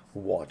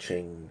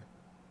watching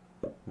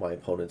my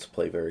opponents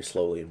play very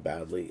slowly and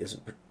badly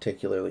isn't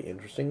particularly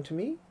interesting to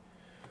me.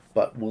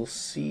 But we'll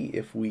see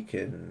if we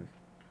can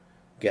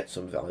get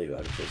some value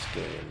out of this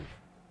game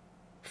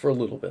for a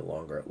little bit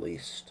longer at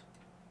least.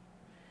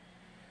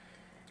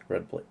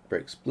 Red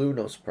breaks blue,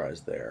 no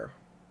surprise there.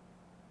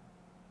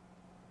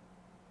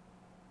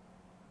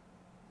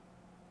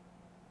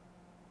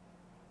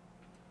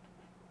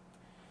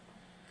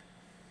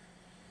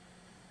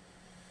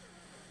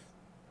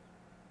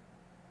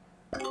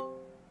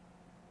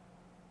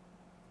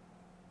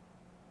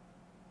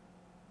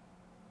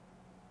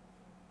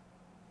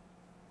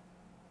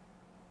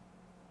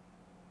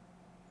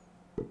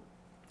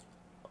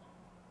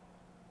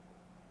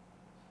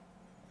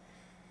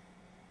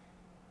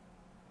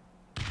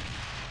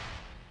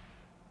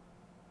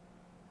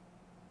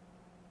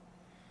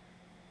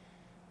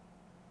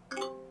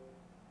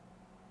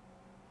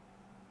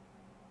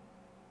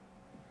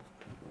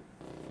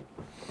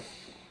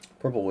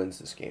 Purple wins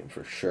this game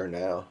for sure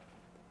now.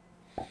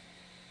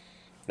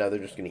 Now they're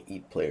just going to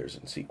eat players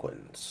in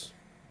sequence.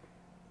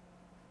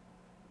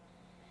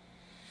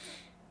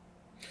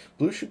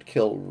 Blue should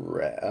kill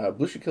red.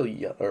 Blue should kill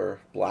yellow, or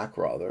black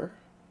rather.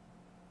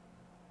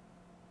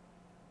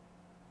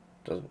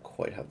 Doesn't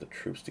quite have the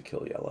troops to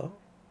kill yellow.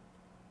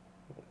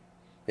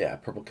 Yeah,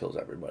 purple kills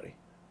everybody.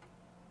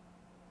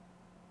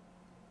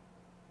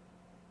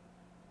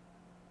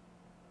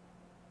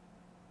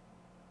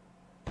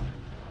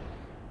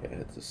 Yeah,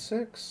 it's a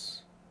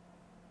 6.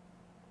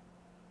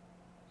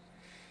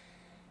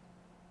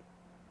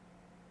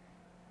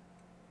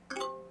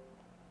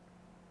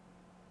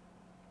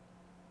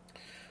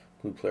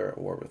 Blue player at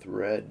war with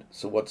red.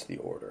 So what's the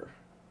order?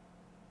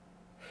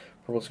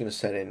 Purple's going to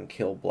set in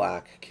kill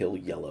black, kill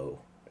yellow,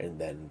 and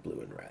then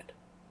blue and red.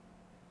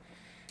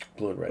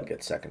 Blue and red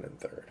get second and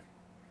third.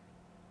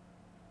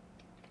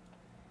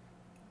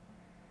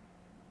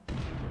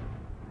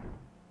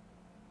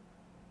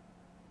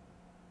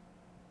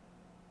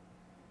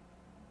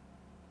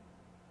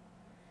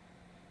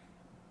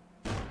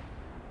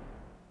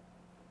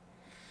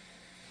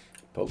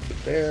 Poke the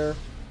bear.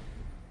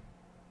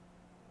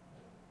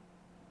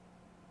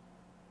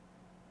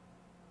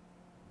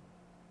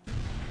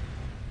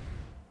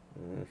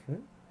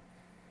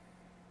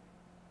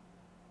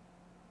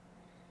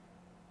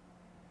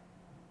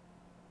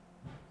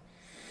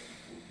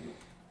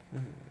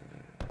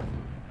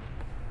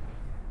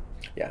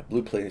 Yeah,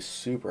 blue plays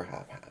super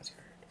haphazard.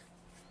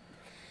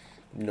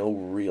 No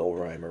real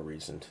rhyme or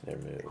reason to their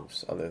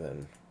moves, other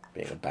than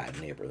being a bad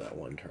neighbor that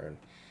one turn.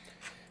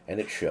 And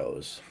it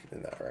shows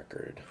in that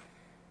record.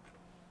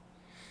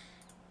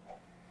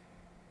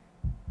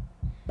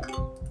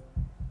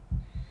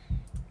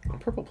 And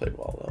purple played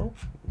well, though.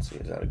 Let's see,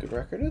 is that a good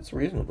record? It's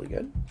reasonably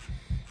good.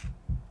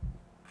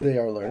 They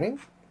are learning.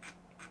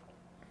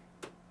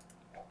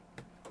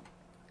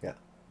 Yeah.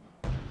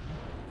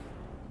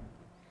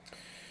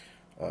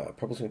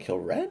 Purple's going to kill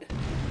red.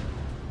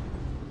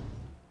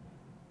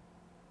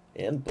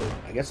 And blue.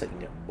 I guess I can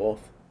get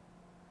both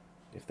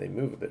if they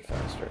move a bit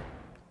faster.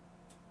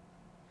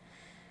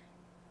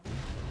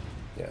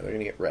 Yeah, they're going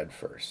to get red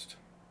first.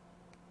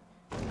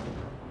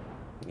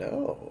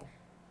 No.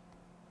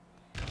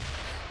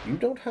 You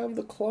don't have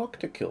the clock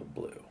to kill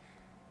blue.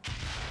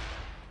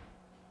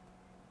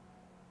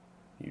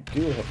 You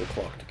do have the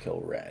clock to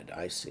kill red.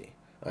 I see.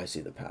 I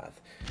see the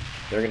path.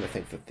 They're going to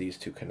think that these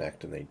two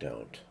connect and they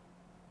don't.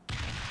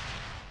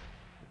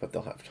 But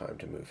they'll have time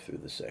to move through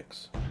the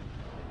 6.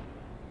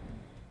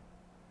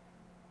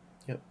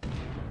 Yep.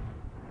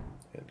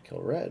 And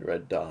kill red.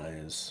 Red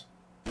dies.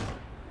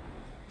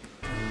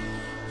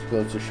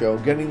 Goes to show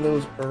getting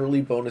those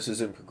early bonuses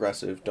in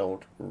progressive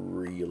don't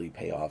really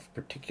pay off,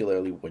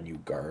 particularly when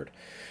you guard.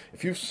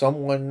 If you have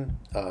someone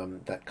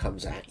that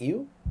comes at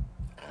you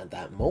at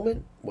that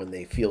moment, when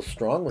they feel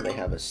strong, when they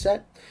have a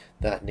set,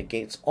 that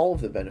negates all of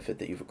the benefit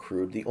that you've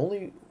accrued. The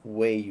only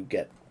way you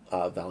get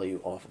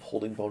value off of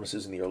holding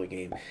bonuses in the early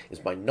game is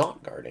by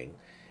not guarding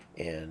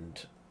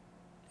and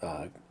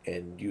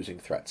using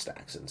threat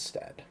stacks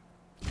instead.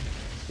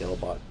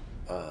 Yellowbot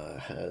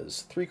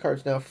has 3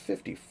 cards now,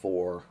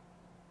 54.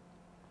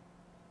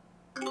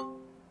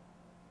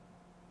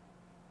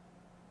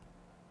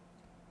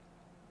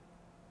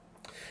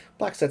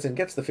 Black sets in,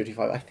 gets the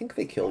 55. I think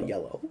they kill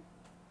yellow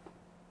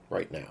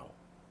right now.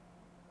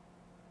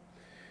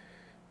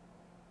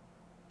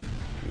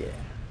 Yeah,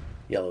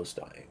 yellow's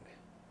dying.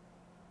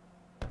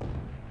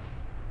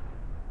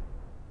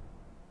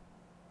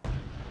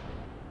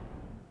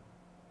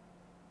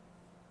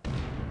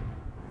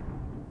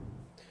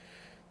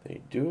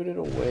 They do it in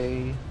a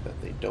way that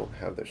they don't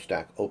have their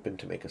stack open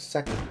to make a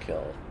second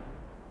kill.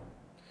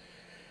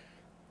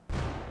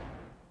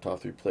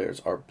 Top 3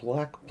 players are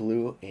black,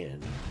 blue,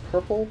 and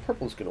purple.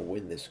 Purple's going to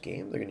win this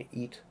game. They're going to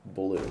eat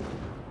blue,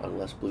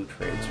 unless blue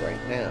trades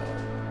right now.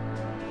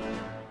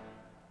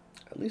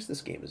 At least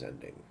this game is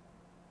ending.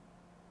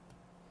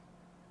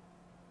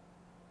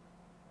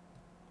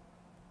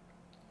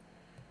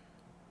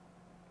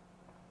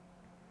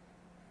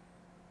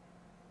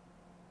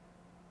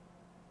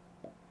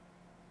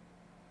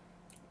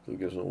 Blue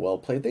gives them a well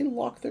played. They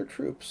lock their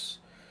troops.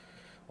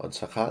 On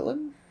Suck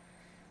Island?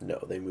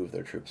 No, they move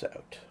their troops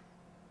out.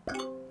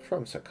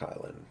 From Suck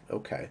Island.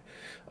 Okay.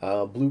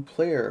 Blue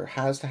player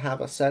has to have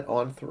a set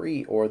on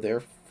 3 or their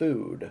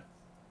food.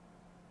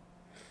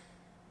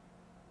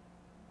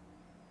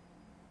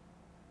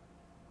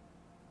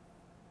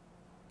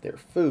 Their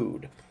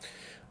food.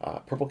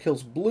 Purple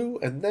kills blue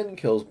and then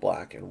kills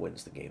black and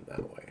wins the game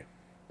that way.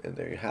 And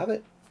there you have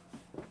it.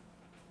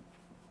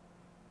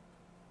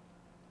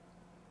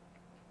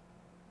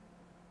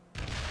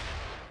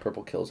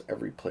 Purple kills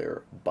every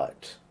player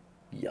but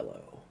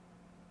yellow.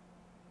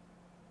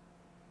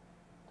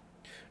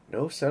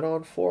 No set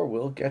on 4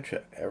 will get you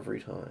every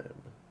time.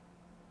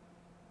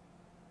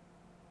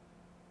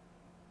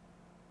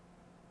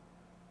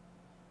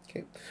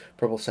 Okay.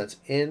 Purple sets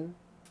in,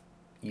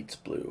 eats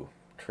blue,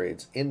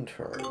 trades in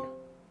turn,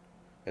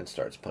 and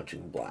starts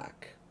punching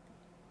black.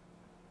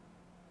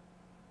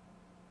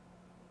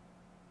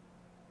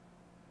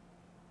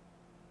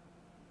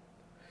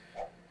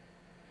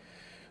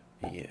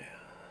 Yeah.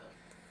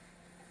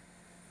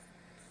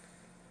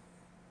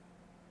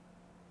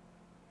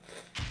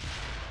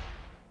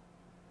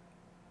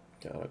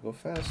 Gotta go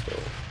faster.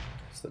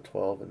 It's the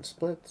 12 and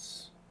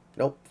splits.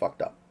 Nope,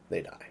 fucked up.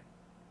 They die.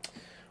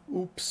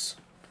 Oops.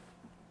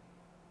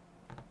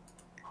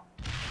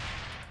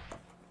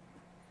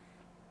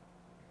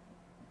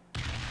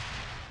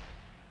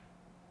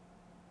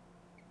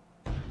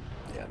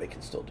 Yeah, they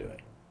can still do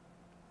it.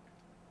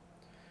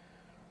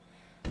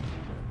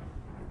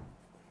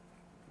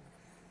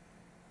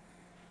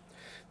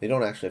 They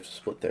don't actually have to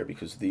split there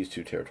because these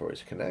 2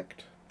 territories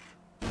connect.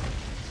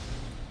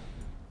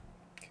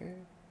 Okay.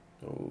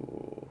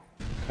 Oh,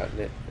 cutting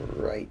it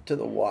right to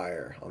the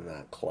wire on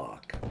that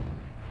clock.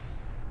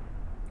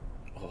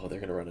 Oh, they're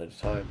going to run out of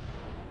time.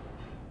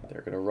 They're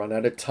going to run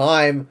out of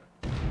time.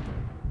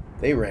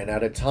 They ran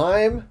out of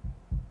time.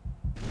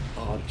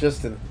 Oh,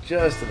 just in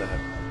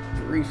a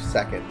brief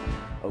second.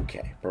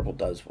 Okay, purple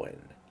does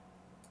win.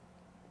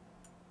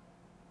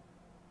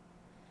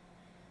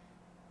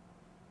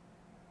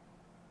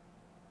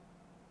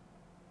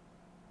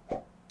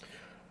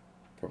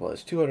 Purple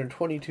has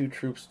 222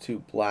 troops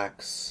to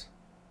black's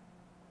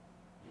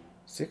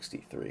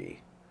 63.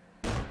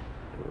 They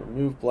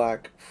remove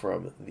black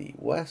from the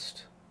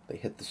west. They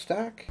hit the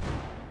stack.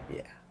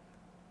 Yeah.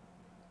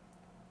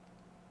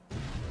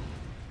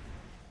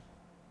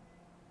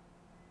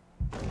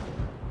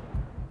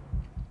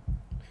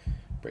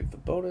 Break the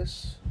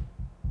bonus.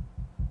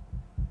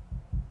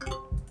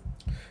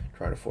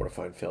 Try to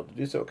fortify and fail to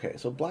do so. Okay,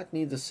 so black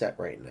needs a set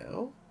right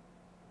now.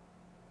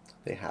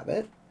 They have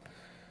it.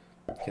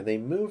 Can they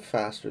move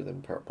faster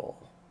than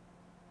purple?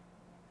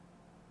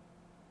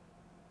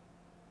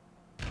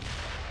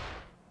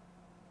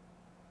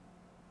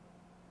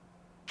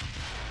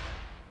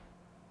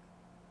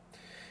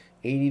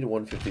 $80 to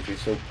 153.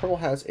 So purple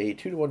has a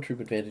 2-to-1 troop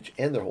advantage,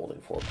 and they're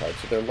holding 4 cards,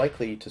 so they're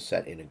likely to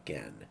set in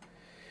again.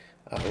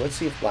 Let's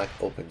see if black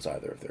opens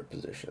either of their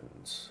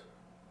positions.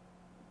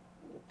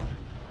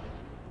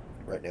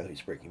 Right now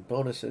he's breaking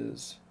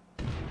bonuses.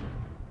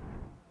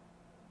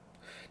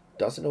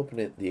 Doesn't open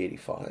it the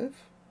 85.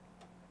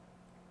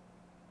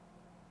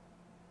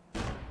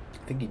 I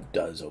think he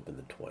does open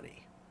the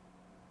 20.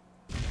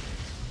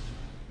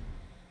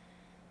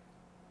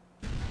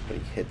 But he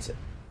hits it,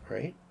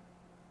 right?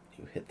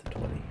 You hit the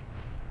 20.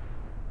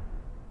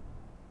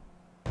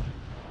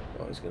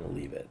 Oh, he's going to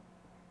leave it.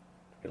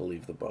 Going to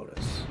leave the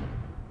bonus.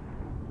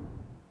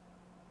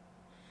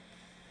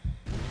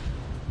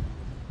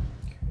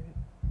 Okay.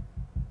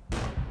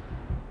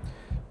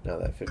 Now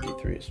that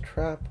 53 is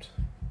trapped.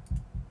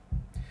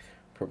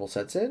 Purple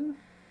sets in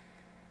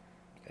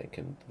and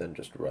can then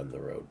just run the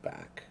road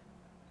back.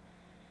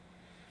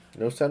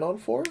 No set on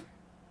 4?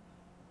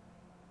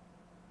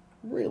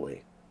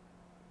 Really?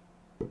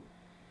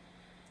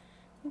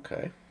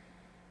 Okay.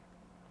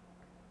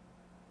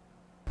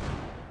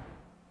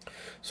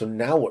 So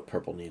now what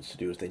purple needs to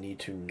do is they need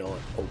to not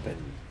open.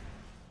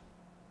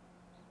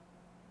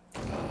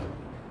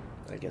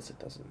 I guess it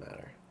doesn't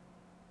matter.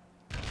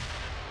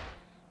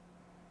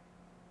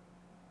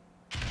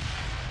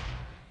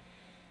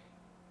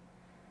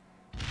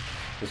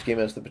 This game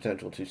has the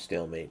potential to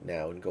stalemate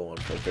now and go on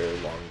for a very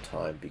long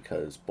time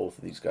because both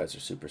of these guys are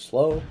super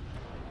slow.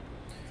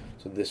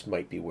 So this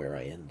might be where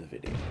I end the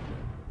video.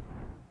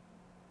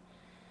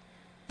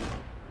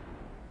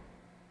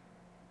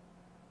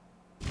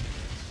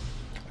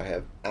 I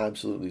have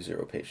absolutely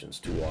zero patience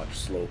to watch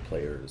slow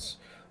players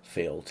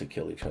fail to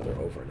kill each other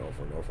over and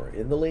over and over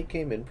in the late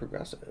game in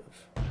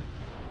Progressive.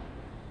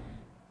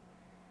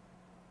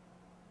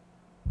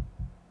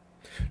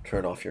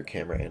 Turn off your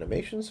camera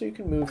animation so you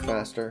can move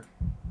faster.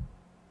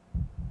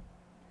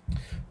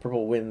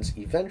 Purple wins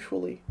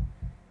eventually.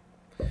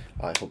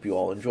 I hope you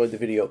all enjoyed the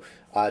video.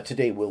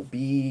 Today will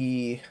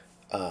be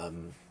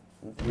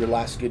your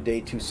last good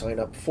day to sign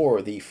up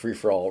for the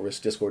free-for-all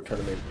Risk Discord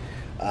tournament.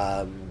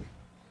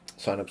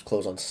 Sign-ups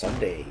close on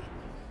Sunday.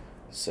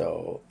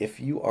 So if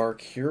you are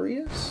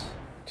curious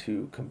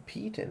to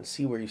compete and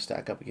see where you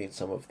stack up against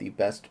some of the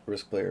best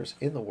Risk players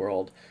in the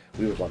world,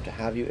 we would love to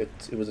have you.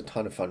 It was a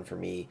ton of fun for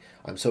me.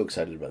 I'm so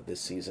excited about this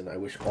season. I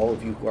wish all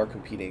of you who are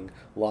competing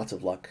lots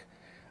of luck.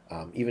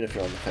 Even if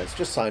you're on the fence,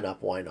 just sign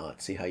up. Why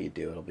not? See how you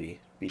do. It'll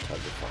be tons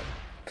of fun.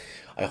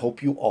 I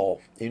hope you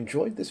all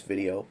enjoyed this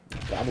video. You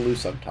gotta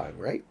lose sometime,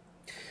 right?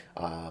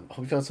 I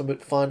hope you found some of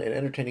it fun and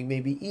entertaining,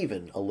 maybe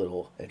even a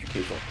little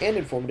educational and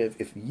informative.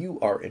 If you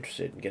are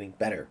interested in getting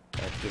better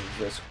at doing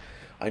Risk,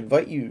 I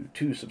invite you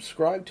to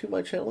subscribe to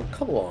my channel and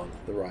come along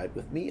the ride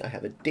with me. I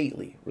have a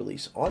daily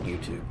release on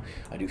YouTube.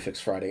 I do Fix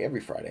Friday every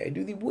Friday. I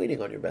do the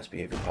Waiting on Your Best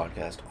Behavior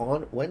podcast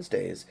on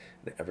Wednesdays.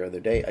 And every other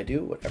day I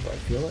do whatever I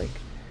feel like.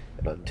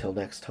 And until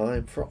next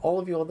time, for all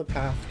of you on the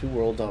path to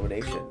world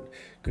domination,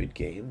 good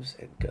games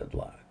and good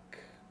luck.